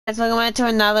Guys, welcome back to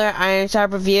another Iron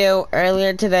Shop review.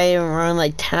 Earlier today, around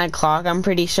like 10 o'clock, I'm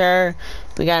pretty sure,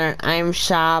 we got an Iron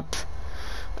Shop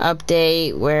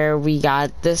update where we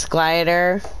got this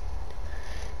glider.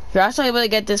 You're also able to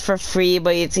get this for free,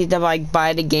 but you need to like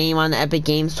buy the game on the Epic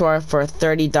Game Store for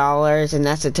 $30, and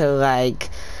that's until like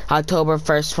October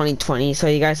 1st, 2020. So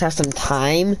you guys have some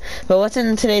time. But what's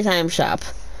in today's Iron Shop?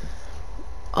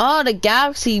 Oh, the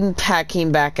Galaxy pack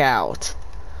came back out.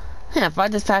 Yeah, I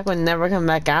thought this pack would never come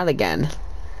back out again.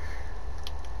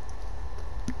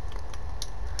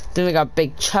 Then we got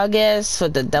Big Chuggus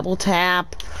with the double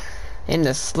tap and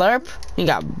the slurp. We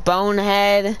got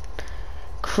Bonehead,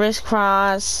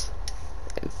 Crisscross,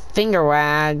 Finger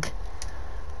Wag,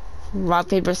 Rock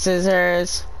Paper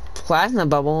Scissors, Plasma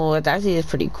Bubble, which actually is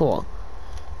pretty cool.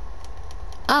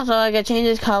 Also, I could change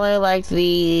its color like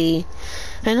the...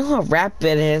 I know how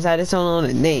Rapid is, I just don't know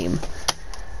the name.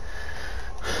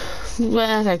 Well,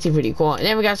 that's actually pretty cool. And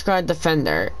then we got Scarlet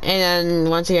Defender. And then,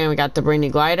 once again, we got the brand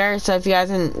new glider. So, if you guys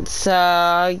didn't... So,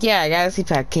 yeah, Galaxy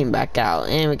Pack came back out.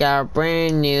 And we got a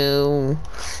brand new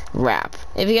wrap.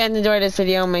 If you guys enjoyed this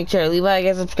video, make sure to leave a like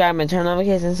and subscribe and turn on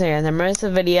notifications so you guys never miss a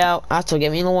video. Also,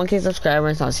 get me to 1K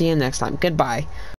subscribers. I'll see you next time. Goodbye.